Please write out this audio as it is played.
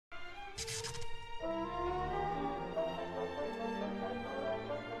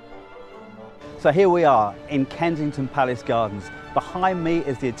So here we are in Kensington Palace Gardens. Behind me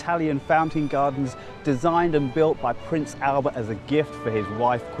is the Italian fountain gardens, designed and built by Prince Albert as a gift for his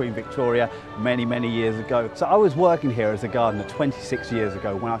wife, Queen Victoria, many, many years ago. So I was working here as a gardener 26 years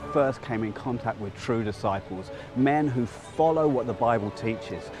ago when I first came in contact with true disciples, men who follow what the Bible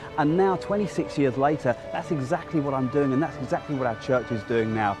teaches. And now, 26 years later, that's exactly what I'm doing, and that's exactly what our church is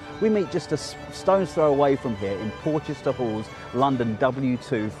doing now. We meet just a stone's throw away from here in Porchester Halls, London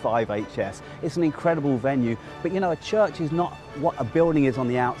W2 5HS. It's an incredible venue, but you know, a church is not what a building is on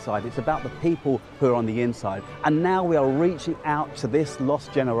the outside, it's about the people who are on the inside. And now we are reaching out to this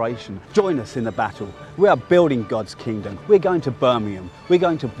lost generation. Join us in the battle. We are building God's kingdom. We're going to Birmingham, we're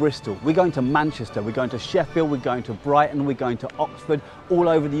going to Bristol, we're going to Manchester, we're going to Sheffield, we're going to Brighton, we're going to Oxford, all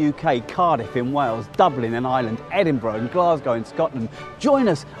over the UK, Cardiff in Wales, Dublin in Ireland, Edinburgh and Glasgow in Scotland. Join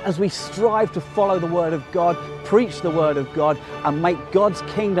us as we strive to follow the Word of God, preach the Word of God and make God's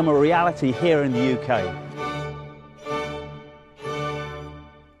kingdom a reality here in the UK.